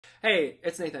Hey,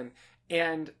 it's Nathan.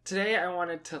 And today I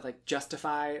wanted to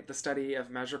justify the study of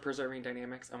measure preserving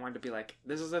dynamics. I wanted to be like,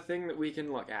 this is a thing that we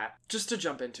can look at just to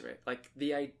jump into it. Like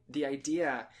the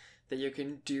idea that you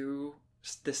can do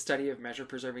the study of measure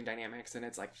preserving dynamics and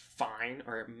it's like fine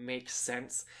or it makes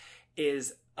sense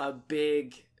is a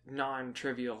big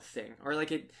non-trivial thing. Or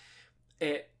like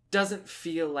it doesn't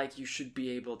feel like you should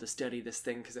be able to study this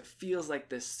thing because it feels like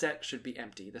this set should be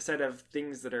empty. The set of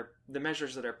things that are the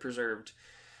measures that are preserved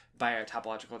by a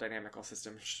topological dynamical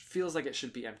system feels like it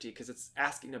should be empty because it's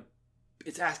asking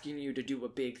you to do a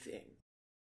big thing.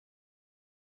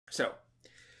 So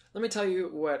let me tell you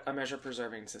what a measure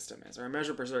preserving system is, or a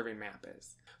measure preserving map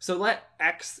is. So let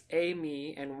x a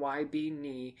me and y b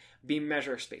ni be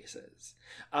measure spaces.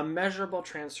 A measurable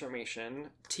transformation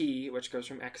t, which goes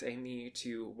from x a me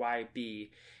to y b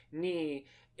ni,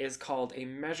 is called a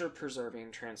measure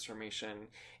preserving transformation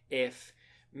if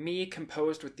me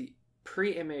composed with the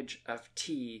pre-image of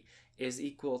t is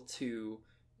equal to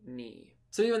ni.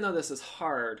 So even though this is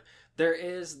hard, there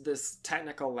is this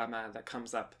technical lemma that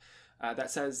comes up that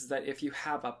says that if you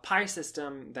have a pi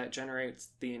system that generates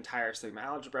the entire sigma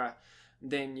algebra,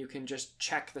 then you can just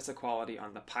check this equality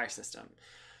on the pi system.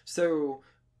 So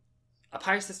a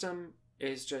pi system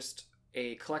is just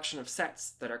a collection of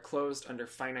sets that are closed under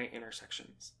finite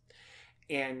intersections.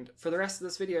 And for the rest of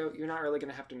this video, you're not really going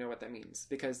to have to know what that means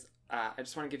because I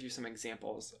just want to give you some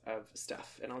examples of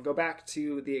stuff. And I'll go back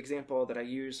to the example that I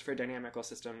use for dynamical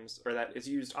systems, or that is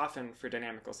used often for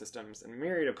dynamical systems in a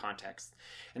myriad of contexts,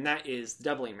 and that is the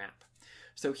doubling map.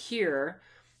 So here,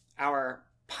 our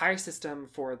pi system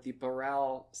for the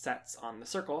Borel sets on the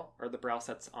circle, or the Borel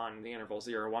sets on the interval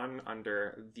 0, 1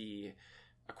 under the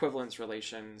equivalence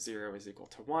relation 0 is equal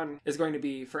to 1, is going to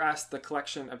be, for us, the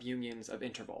collection of unions of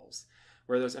intervals,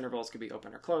 where those intervals could be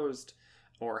open or closed,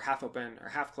 or half open or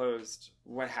half closed,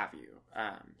 what have you.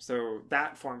 So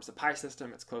that forms the pi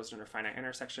system. It's closed under finite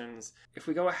intersections. If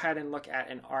we go ahead and look at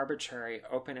an arbitrary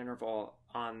open interval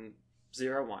on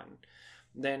 0, 1,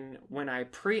 then when I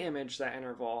pre-image that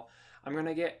interval, I'm going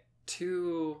to get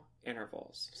two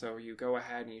intervals. So you go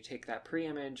ahead and you take that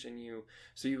pre-image and you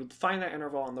find that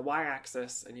interval on the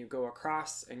y-axis and you go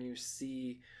across and you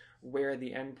see where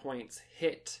the endpoints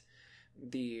hit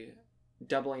the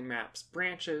doubling maps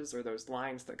branches, or those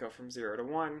lines that go from 0 to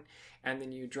 1, and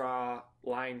then you draw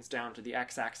lines down to the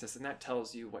x-axis, and that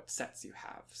tells you what sets you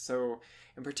have. So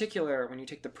in particular, when you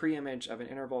take the pre-image of an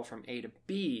interval from a to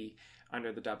b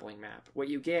under the doubling map, what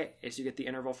you get is you get the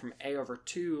interval from a over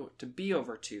 2 to b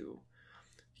over 2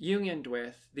 unioned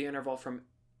with the interval from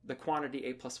the quantity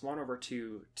a plus 1 over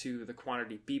 2 to the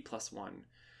quantity b plus 1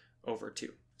 over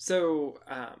 2. So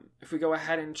if we go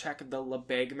ahead and check the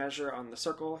Lebesgue measure on the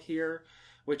circle here,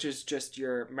 which is just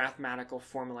your mathematical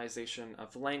formalization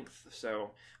of length.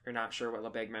 So if you're not sure what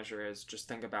Lebesgue measure is, just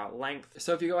think about length.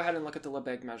 So if you go ahead and look at the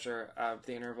Lebesgue measure of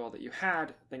the interval that you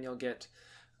had, then you'll get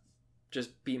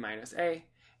just b minus a.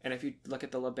 And if you look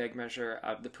at the Lebesgue measure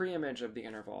of the pre-image of the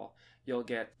interval, you'll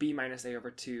get b minus a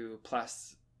over 2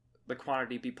 plus the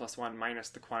quantity b plus 1 minus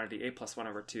the quantity a plus 1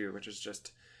 over 2, which is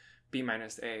just b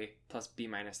minus a plus b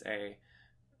minus a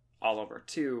all over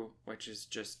 2, which is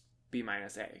just b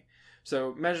minus a.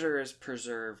 So measure is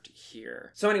preserved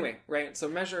here. So anyway, right? So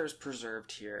measure is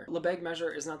preserved here. Lebesgue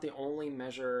measure is not the only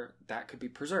measure that could be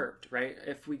preserved, right?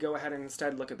 If we go ahead and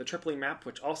instead look at the tripling map,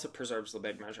 which also preserves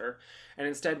Lebesgue measure, and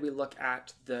instead we look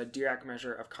at the Dirac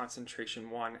measure of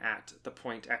concentration 1 at the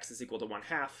point x is equal to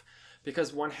 1/2,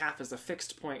 because 1/2 is a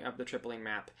fixed point of the tripling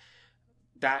map,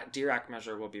 that Dirac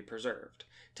measure will be preserved.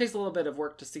 It takes a little bit of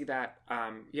work to see that.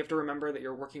 You have to remember that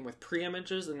you're working with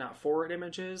pre-images and not forward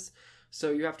images.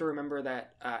 So you have to remember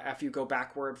that if you go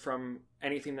backward from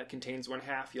anything that contains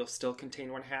 1/2, you'll still contain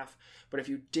 1/2. But if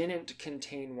you didn't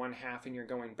contain 1/2 and you're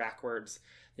going backwards,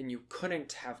 then you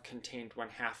couldn't have contained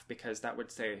 1/2, because that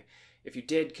would say if you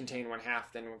did contain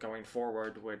 1/2, then going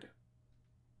forward would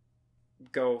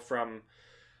go from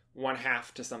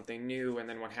 1/2 to something new, and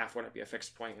then 1/2 wouldn't be a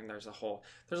fixed point, and there's a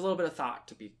little bit of thought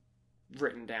to be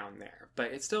written down there,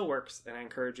 but it still works, and I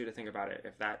encourage you to think about it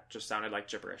if that just sounded like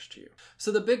gibberish to you.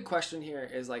 So the big question here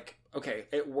is okay,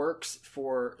 it works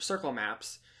for circle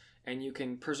maps, and you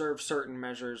can preserve certain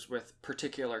measures with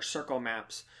particular circle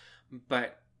maps,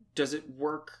 but does it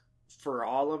work for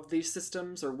all of these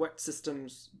systems, or what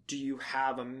systems do you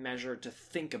have a measure to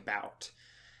think about?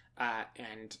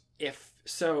 And if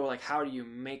so, how do you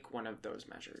make one of those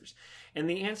measures? And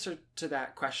the answer to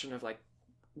that question of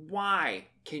why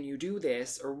can you do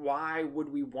this, or why would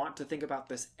we want to think about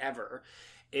this ever,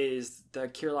 is the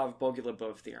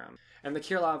Krylov-Bogolyubov theorem. And the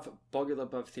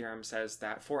Krylov-Bogolyubov theorem says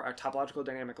that for a topological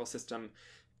dynamical system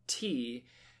T,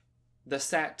 the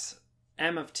set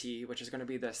M of t, which is going to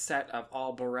be the set of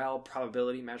all Borel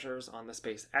probability measures on the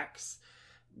space X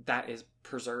that is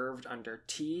preserved under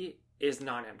T, is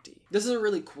non-empty. This is a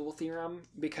really cool theorem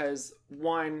because,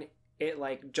 one, it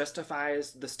like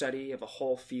justifies the study of a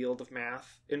whole field of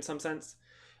math in some sense,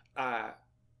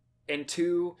 and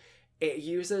two, it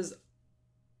uses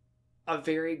a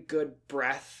very good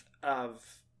breadth of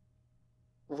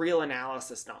real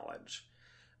analysis knowledge,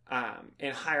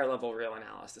 and higher level real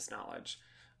analysis knowledge,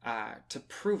 to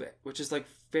prove it, which is like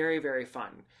very, very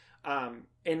fun.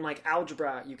 In like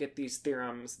algebra, you get these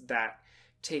theorems that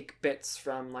take bits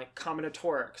from like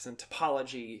combinatorics and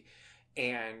topology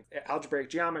and algebraic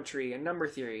geometry and number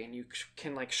theory, and you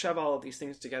can like shove all of these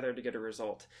things together to get a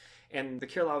result. And the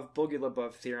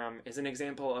Krylov-Bogolyubov theorem is an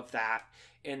example of that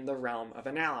in the realm of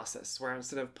analysis, where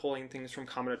instead of pulling things from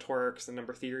combinatorics and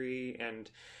number theory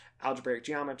and algebraic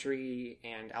geometry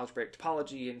and algebraic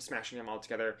topology and smashing them all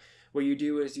together, what you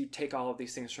do is you take all of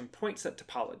these things from point set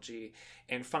topology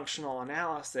and functional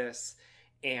analysis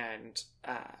and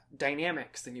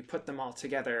dynamics, and you put them all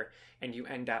together and you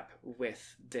end up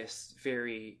with this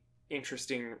very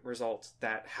interesting result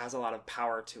that has a lot of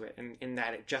power to it, and in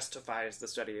that it justifies the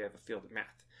study of a field of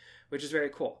math, which is very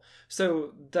cool.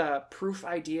 So the proof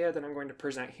idea that I'm going to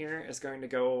present here is going to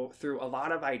go through a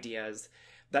lot of ideas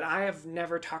that I have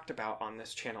never talked about on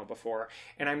this channel before,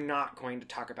 and I'm not going to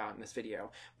talk about in this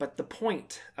video. But the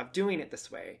point of doing it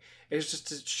this way is just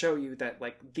to show you that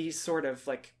like these sort of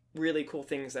like really cool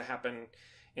things that happen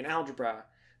in algebra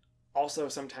also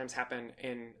sometimes happen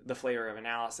in the flavor of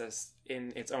analysis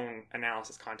in its own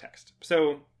analysis context.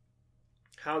 So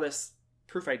how this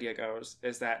proof idea goes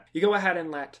is that you go ahead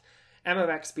and let M of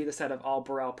X be the set of all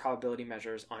Borel probability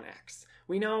measures on X.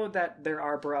 We know that there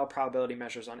are Borel probability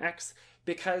measures on X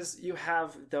because you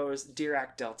have those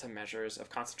Dirac delta measures of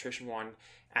concentration 1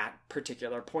 at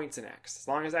particular points in X. As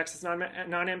long as X is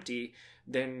non-empty,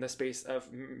 then the space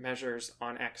of measures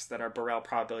on X that are Borel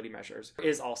probability measures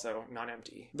is also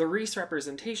non-empty. The Riesz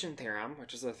representation theorem,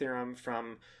 which is a theorem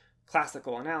from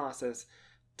classical analysis,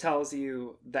 tells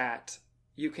you that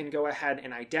you can go ahead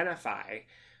and identify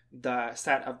the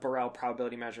set of Borel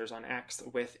probability measures on X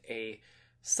with a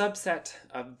subset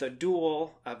of the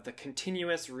dual of the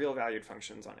continuous real-valued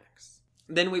functions on X.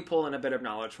 Then we pull in a bit of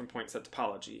knowledge from point set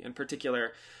topology. In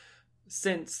particular,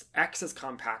 since X is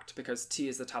compact because T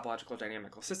is the topological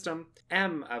dynamical system,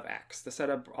 M of X, the set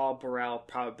of all Borel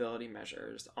probability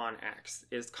measures on X,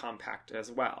 is compact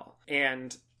as well.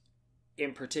 And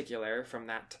in particular, from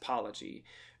that topology,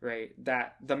 right,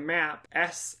 that the map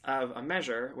S of a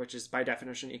measure, which is by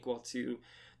definition equal to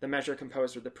the measure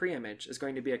composed of the preimage, is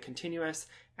going to be a continuous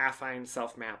affine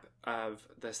self-map of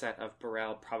the set of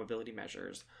Borel probability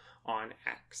measures on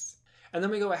X. And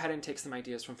then we go ahead and take some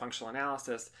ideas from functional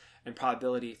analysis and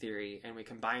probability theory, and we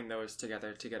combine those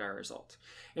together to get our result.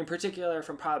 In particular,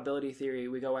 from probability theory,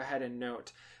 we go ahead and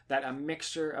note that a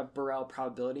mixture of Borel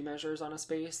probability measures on a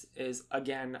space is,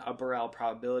 again, a Borel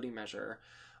probability measure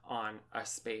on a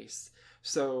space.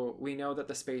 So we know that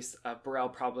the space of Borel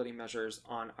probability measures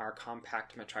on our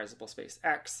compact metrizable space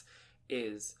X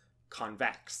is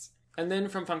convex. And then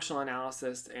from functional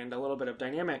analysis and a little bit of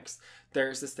dynamics,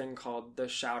 there's this thing called the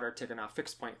Schauder-Tikhonov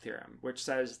fixed point theorem, which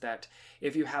says that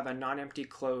if you have a non-empty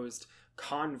closed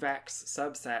convex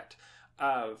subset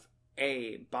of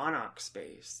a Banach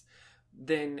space,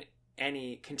 then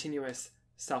any continuous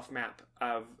self-map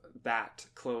of that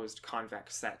closed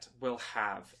convex set will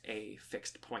have a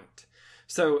fixed point.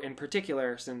 So in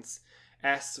particular, since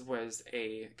S was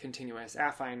a continuous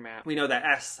affine map, we know that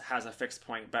S has a fixed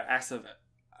point, but S of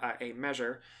a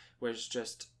measure was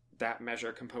just that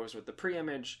measure composed with the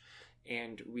preimage,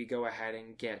 and we go ahead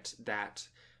and get that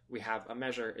we have a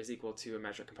measure is equal to a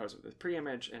measure composed with the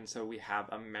preimage, and so we have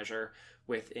a measure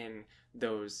within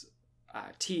those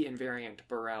T invariant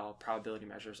Borel probability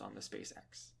measures on the space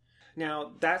X.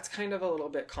 Now, that's kind of a little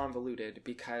bit convoluted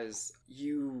because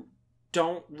you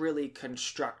don't really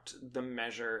construct the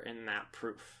measure in that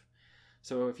proof.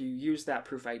 So if you use that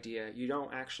proof idea, you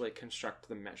don't actually construct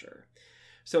the measure.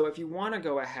 So if you want to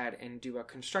go ahead and do a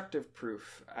constructive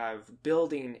proof of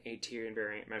building a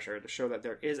T-invariant measure to show that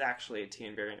there is actually a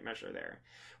T-invariant measure there,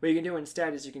 what you can do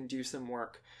instead is you can do some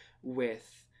work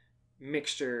with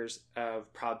mixtures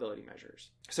of probability measures.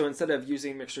 So instead of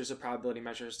using mixtures of probability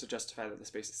measures to justify that the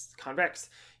space is convex,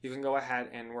 you can go ahead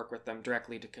and work with them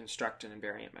directly to construct an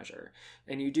invariant measure.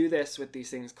 And you do this with these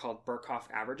things called Birkhoff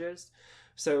averages.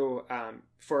 So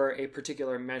for a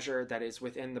particular measure that is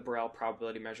within the Borel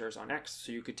probability measures on X,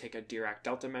 so you could take a Dirac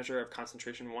delta measure of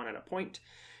concentration 1 at a point,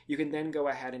 you can then go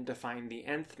ahead and define the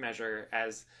nth measure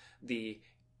as the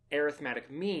arithmetic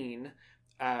mean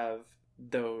of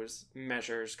those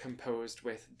measures composed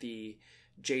with the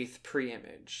jth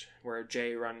preimage, where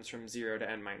j runs from 0 to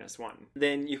n minus 1,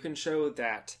 then you can show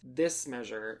that this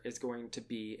measure is going to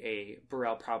be a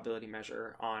Borel probability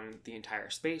measure on the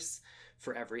entire space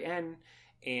for every n.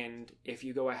 And if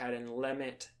you go ahead and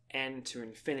limit n to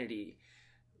infinity,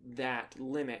 that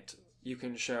limit you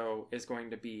can show is going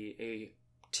to be a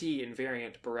t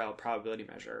invariant Borel probability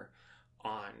measure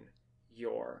on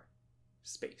your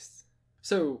space.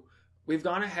 So we've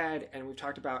gone ahead and we've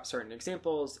talked about certain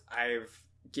examples. I've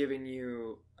given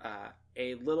you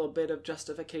a little bit of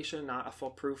justification, not a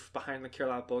full proof, behind the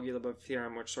Krylov-Bogolyubov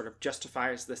theorem, which sort of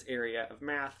justifies this area of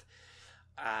math.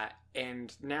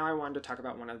 And now I wanted to talk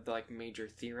about one of the major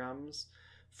theorems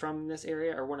from this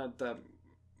area, or one of the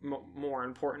more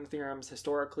important theorems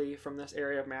historically from this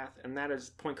area of math, and that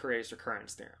is Poincaré's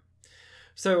recurrence theorem.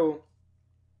 So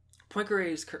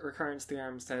Poincaré's recurrence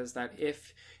theorem says that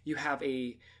if you have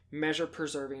a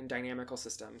measure-preserving dynamical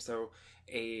system, so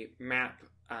a map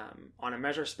on a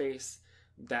measure space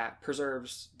that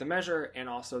preserves the measure and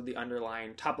also the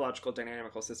underlying topological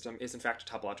dynamical system is in fact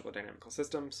a topological dynamical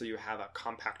system, so you have a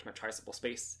compact metrizable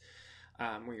space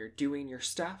where you're doing your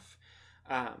stuff,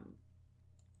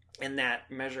 and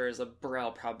that measure is a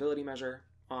Borel probability measure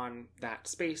on that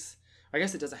space. I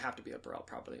guess it doesn't have to be a Borel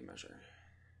probability measure.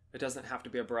 It doesn't have to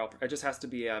be a Borel, it just has to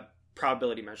be a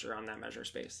probability measure on that measure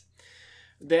space.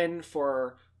 Then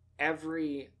for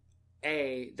every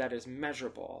A that is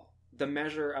measurable, the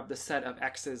measure of the set of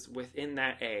x's within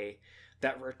that A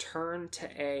that return to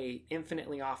A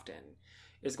infinitely often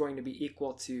is going to be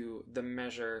equal to the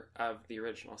measure of the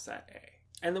original set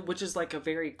A. And which is a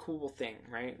very cool thing,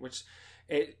 right? Which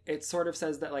it sort of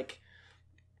says that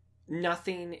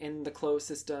nothing in the closed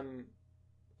system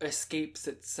escapes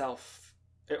itself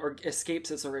or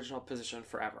escapes its original position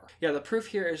forever. Yeah, the proof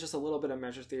here is just a little bit of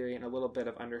measure theory and a little bit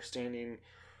of understanding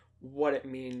what it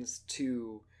means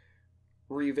to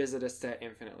revisit a set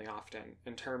infinitely often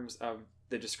in terms of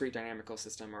the discrete dynamical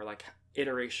system, or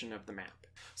iteration of the map.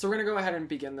 So we're going to go ahead and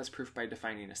begin this proof by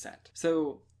defining a set.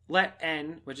 So let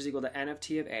n, which is equal to n of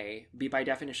t of A, be by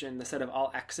definition the set of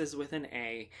all x's within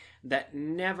A that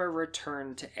never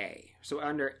return to A. So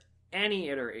under any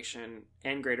iteration,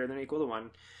 n greater than or equal to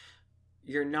 1,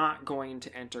 you're not going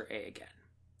to enter A again.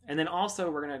 And then also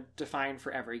we're going to define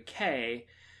for every k,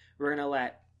 we're going to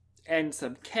let n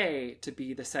sub k to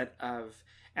be the set of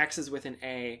x's within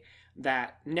A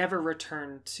that never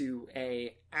return to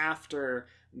A after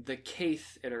the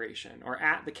kth iteration, or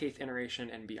at the kth iteration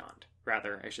and beyond,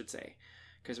 rather, I should say,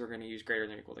 because we're going to use greater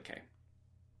than or equal to k.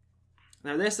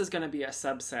 Now this is going to be a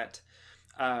subset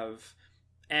of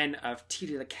n of t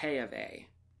to the k of A,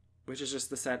 which is just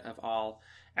the set of all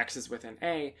x's within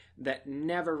A that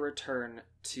never return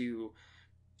to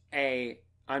A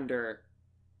under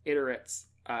iterates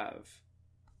of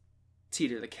t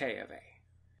to the k of A.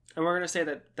 And we're going to say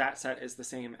that that set is the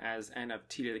same as n of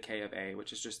t to the k of A,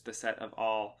 which is just the set of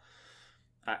all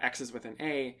x's within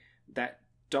A that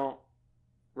don't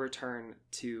return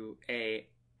to A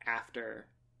after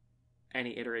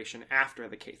any iteration after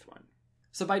the kth one.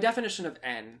 So by definition of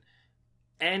n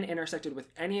intersected with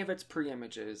any of its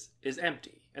preimages is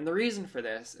empty. And the reason for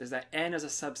this is that n is a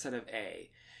subset of A,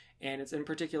 and it's in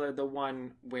particular the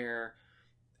one where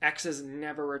x's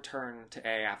never return to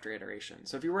A after iteration.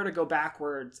 So if you were to go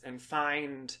backwards and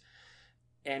find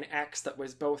an x that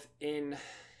was both in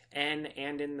n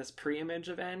and in this preimage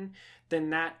of n,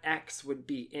 then that x would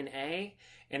be in A,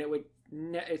 and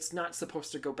it's not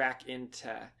supposed to go back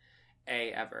into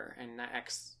A ever, and that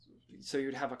x, so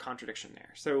you'd have a contradiction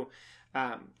there. So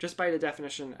just by the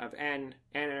definition of n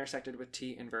intersected with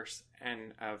t inverse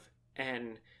n of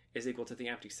n is equal to the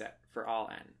empty set for all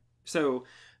n. So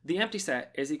the empty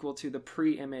set is equal to the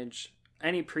preimage,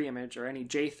 any preimage or any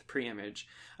jth preimage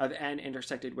of n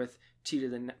intersected with t to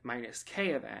the minus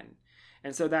k of n.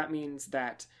 And so that means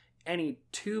that any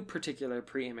two particular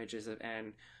preimages of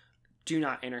n do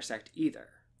not intersect either.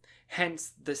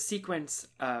 Hence, the sequence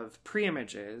of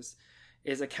preimages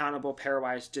is a countable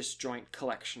pairwise disjoint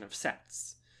collection of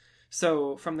sets.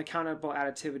 So from the countable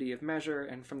additivity of measure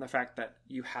and from the fact that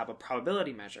you have a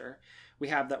probability measure, we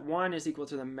have that 1 is equal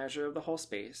to the measure of the whole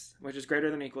space, which is greater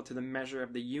than or equal to the measure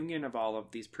of the union of all of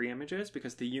these preimages,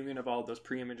 because the union of all of those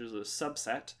preimages is a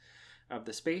subset of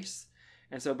the space.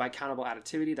 And so by countable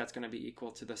additivity, that's going to be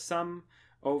equal to the sum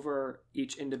over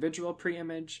each individual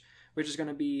preimage, which is going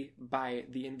to be, by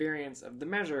the invariance of the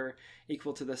measure,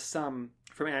 equal to the sum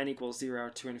from n equals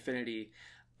 0 to infinity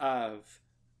of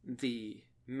the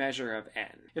measure of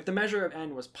n. If the measure of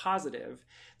n was positive,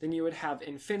 then you would have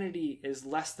infinity is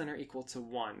less than or equal to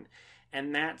 1,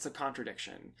 And that's a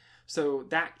contradiction. So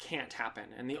that can't happen.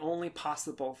 And the only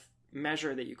possible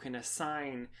measure that you can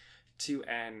assign to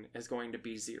n is going to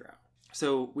be 0.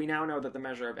 So we now know that the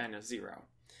measure of n is 0.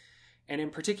 And in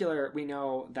particular, we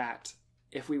know that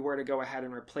if we were to go ahead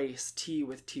and replace t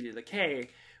with t to the k,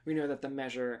 we know that the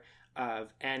measure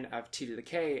of n of t to the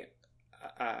k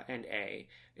and a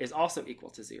is also equal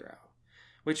to 0,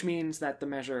 which means that the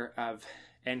measure of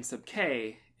n sub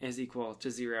k is equal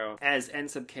to 0, as n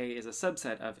sub k is a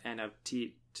subset of n of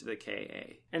t to the ka.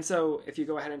 And so if you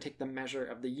go ahead and take the measure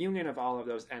of the union of all of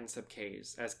those n sub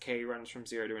k's, as k runs from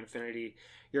 0 to infinity,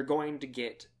 you're going to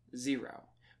get 0,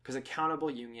 because a countable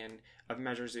union of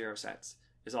measure 0 sets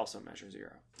is also measure 0.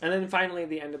 And then finally,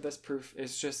 the end of this proof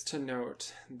is just to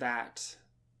note that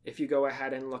if you go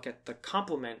ahead and look at the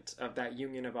complement of that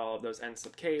union of all of those n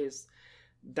sub k's,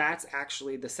 that's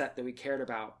actually the set that we cared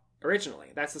about originally.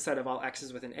 That's the set of all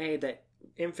x's with an a that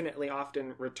infinitely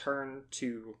often return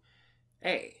to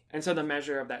a. And so the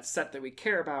measure of that set that we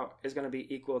care about is going to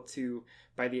be equal to,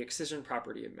 by the excision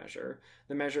property of measure,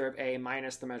 the measure of a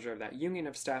minus the measure of that union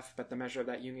of stuff, but the measure of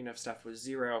that union of stuff was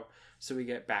 0, so we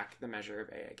get back the measure of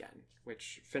a again,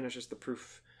 which finishes the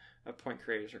proof of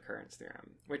Poincaré's recurrence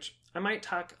theorem, which I might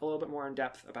talk a little bit more in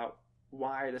depth about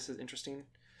why this is interesting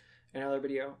in another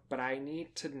video, but I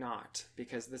need to not,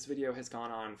 because this video has gone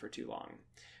on for too long,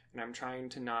 and I'm trying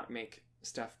to not make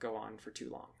stuff go on for too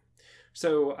long.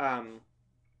 So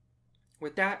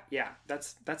with that, yeah,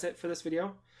 that's it for this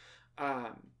video.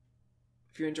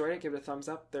 If you enjoyed it, give it a thumbs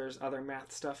up. There's other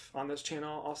math stuff on this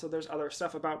channel. Also, there's other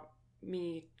stuff about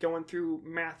me going through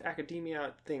math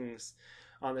academia things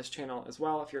on this channel as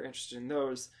well, if you're interested in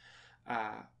those.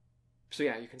 So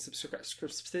yeah, you can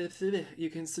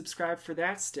subscribe for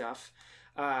that stuff.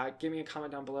 Give me a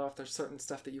comment down below if there's certain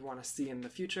stuff that you want to see in the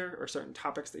future, or certain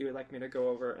topics that you would like me to go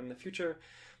over in the future.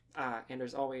 And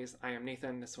as always, I am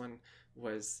Nathan. This one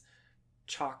was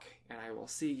Chalk, and I will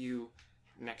see you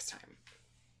next time.